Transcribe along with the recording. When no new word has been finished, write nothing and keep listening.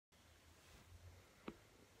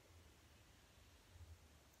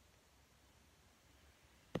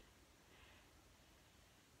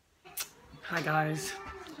Hi guys.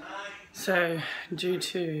 So due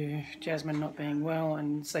to Jasmine not being well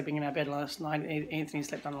and sleeping in our bed last night, Anthony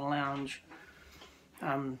slept on the lounge.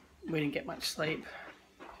 We didn't get much sleep.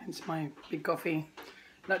 It's my big coffee.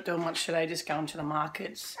 Not doing much today, just going to the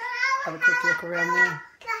markets, have a quick look around there.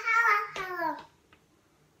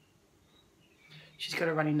 She's got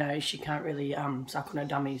a runny nose, she can't really suck on her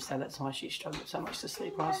dummy, so that's why she struggled so much to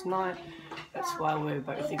sleep last night. That's why we're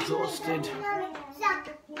both exhausted.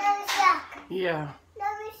 Yeah.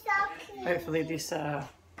 Hopefully this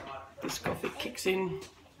coffee kicks in.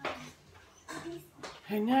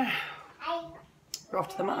 And yeah, we're off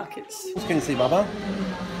to the markets. What can you see, Baba?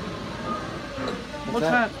 What's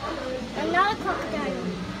that? Another crocodile.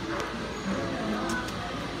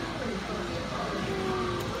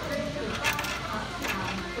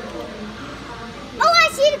 Oh, I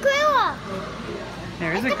see the gorilla.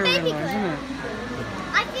 There is a gorilla, isn't it?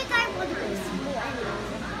 I think I would be small anyway.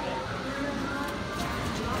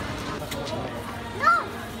 No,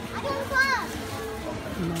 I don't want.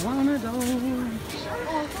 Moana doll.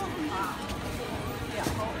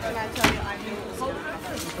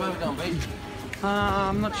 Where are we going, babe?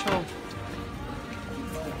 I'm not sure.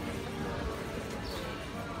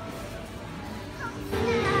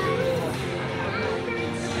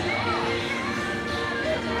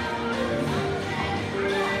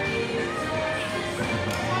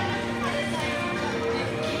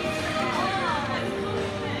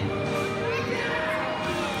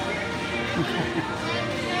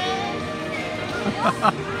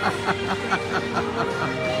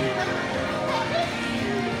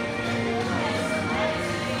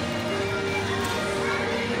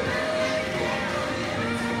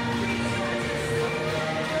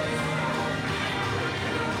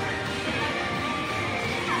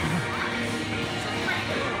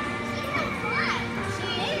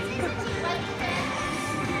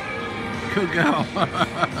 Good girl.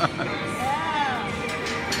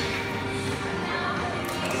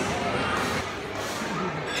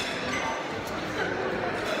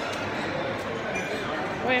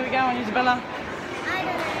 Where are we going, Isabella? I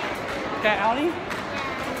don't know. Okay, Aldi?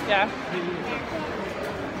 Yeah.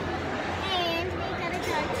 And we gotta go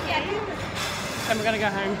to. And we're gonna go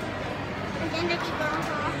home. And then we keep going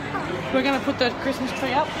home. We're gonna put the Christmas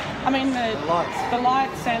tree up. I mean the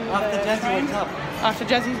lights and After the Jazzy train. went up. After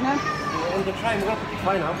Jazzy's now. And the train, we're going to put the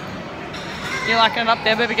train up. You liking it up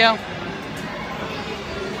there, baby girl?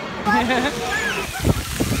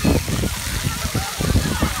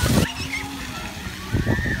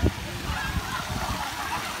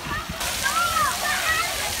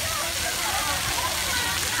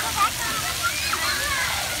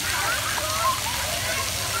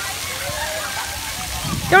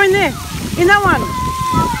 Go in there, in that one.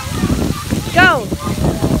 Go.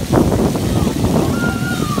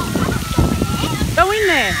 Go in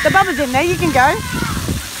there. The bubba's in there. You can go.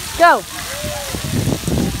 Go.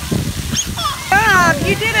 Ah,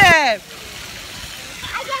 you did it.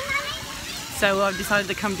 So I've decided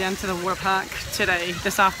to come down to the water park today,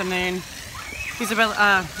 this afternoon.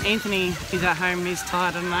 Isabella, Anthony is at home. He's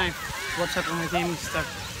tired. I don't know what's happening with him. So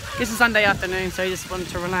this is Sunday afternoon, so he just wanted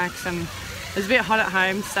to relax, and it's a bit hot at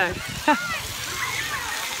home, so it's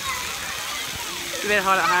a bit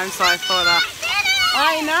hot at home, so I thought,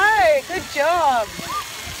 I know, good job.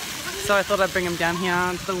 So I thought I'd bring them down here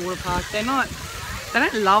to the water park. They don't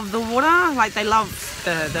love the water, like they love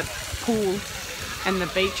the pool and the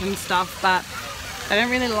beach and stuff, but they don't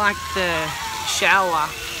really like the shower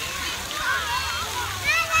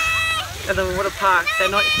at the water park. They're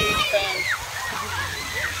not huge fans.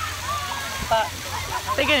 But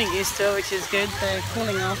they're getting used to it, which is good. They're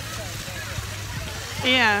cooling off.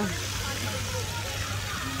 Yeah.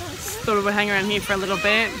 Just thought we would hang around here for a little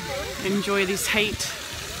bit, enjoy this heat.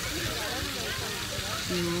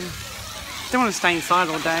 Don't want to stay inside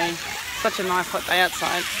all day. Such a nice hot day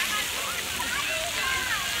outside.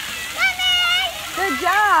 Good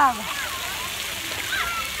job!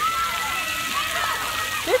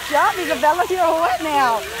 Good job, Isabella. You're all wet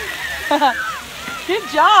now. Good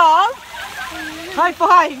job! High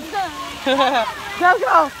five! Go,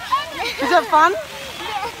 go! Is that fun?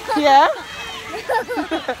 Yeah?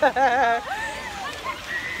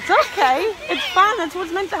 It's okay. It's fun. That's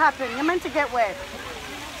what's meant to happen. You're meant to get wet.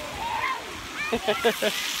 Mama,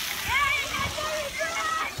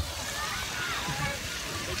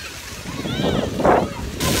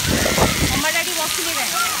 Daddy, walk to me then.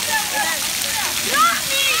 Not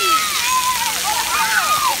me!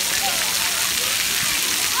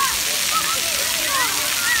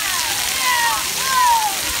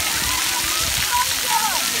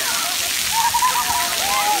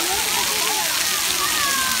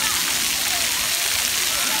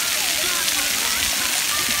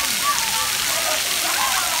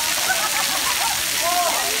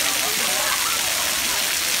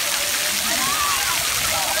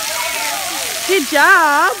 Good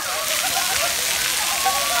job.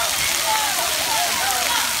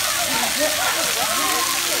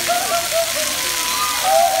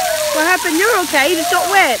 What happened? You're okay. You just got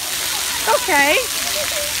wet. Okay.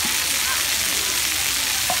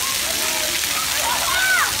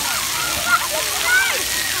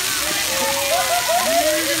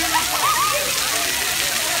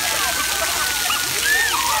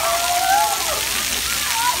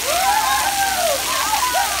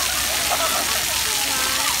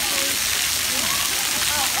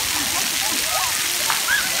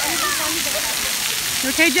 You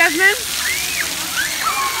okay, Jasmine?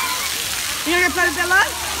 You gonna go play with Bella?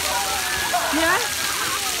 Yeah?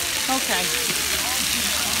 Okay.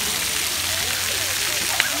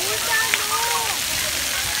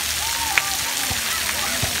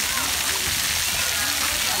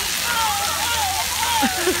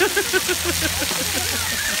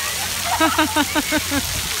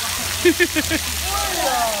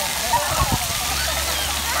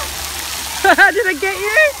 Did it get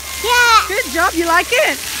you? Yeah. Good job, you like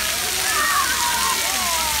it?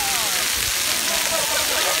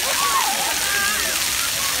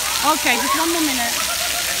 Okay, just one more minute.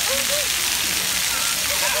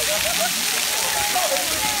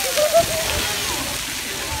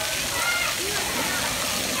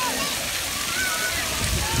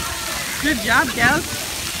 Good job, girls.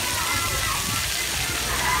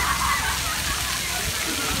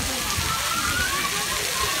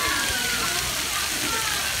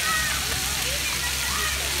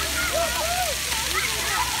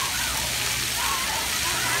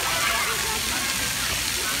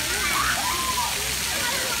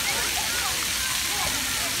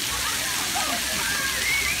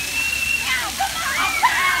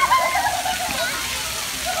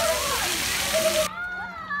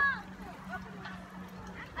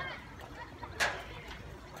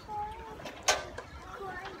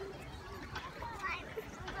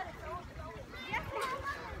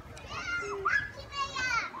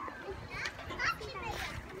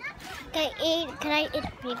 Can I eat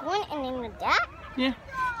a big one and then with that? Yeah.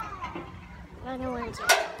 I don't want to.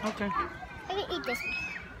 Okay. I can eat this one.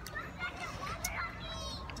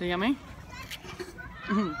 So yummy?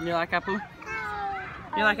 You like apple?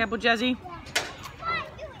 You like apple, Jazzy?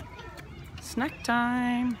 Snack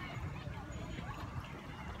time.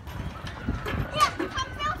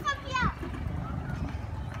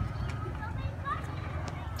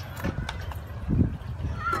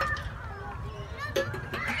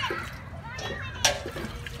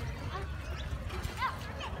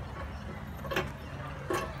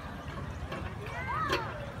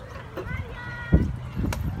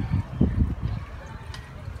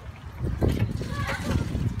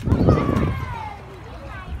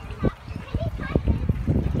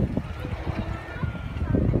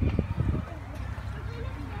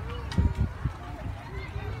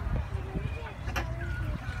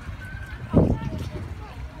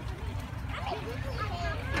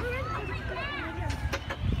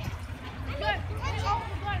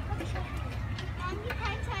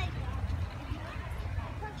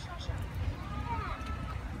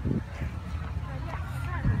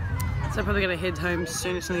 So I'm probably going to head home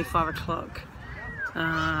soon. It's only 5 o'clock.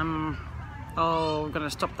 I'm going to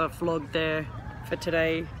stop the vlog there for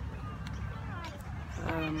today.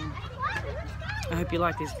 I hope you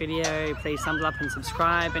like this video. Please thumbs up and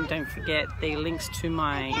subscribe, and don't forget the links to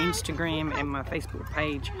my Instagram and my Facebook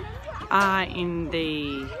page are in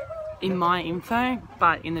my info,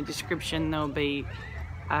 but in the description there'll be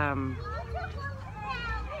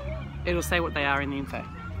it'll say what they are in the info.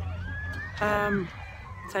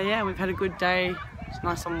 So yeah, we've had a good day. It's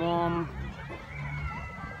nice and warm.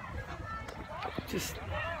 Just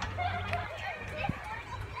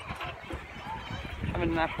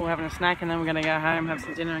having an apple, having a snack, and then we're going to go home, have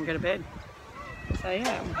some dinner and go to bed. So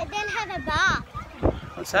yeah. And then have a bath.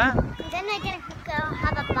 What's that? And then we're going to go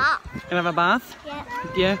have a bath. Gonna have a bath? Yeah.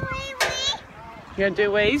 Yeah. You gonna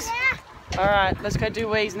do wheeze? Yeah. Alright, let's go do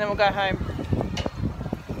wheeze and then we'll go home.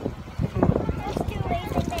 Let's do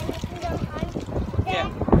wheeze and then we can go home. Then Yeah.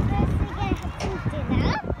 first we're going to have some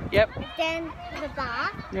dinner. Yep. Then have a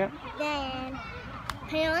bath. Yep. Then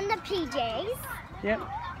put on the PJs. Yep.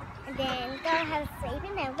 And then go have a sleep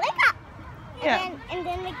and then wake up. Yeah. And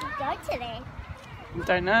then we can go today.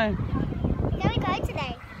 Don't know. Where can we go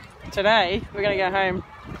today? Today, we're gonna go home.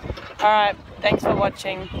 Alright, thanks for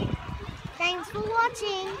watching. Thanks for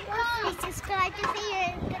watching. Please subscribe to the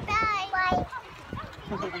video. Goodbye.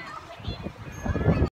 Bye.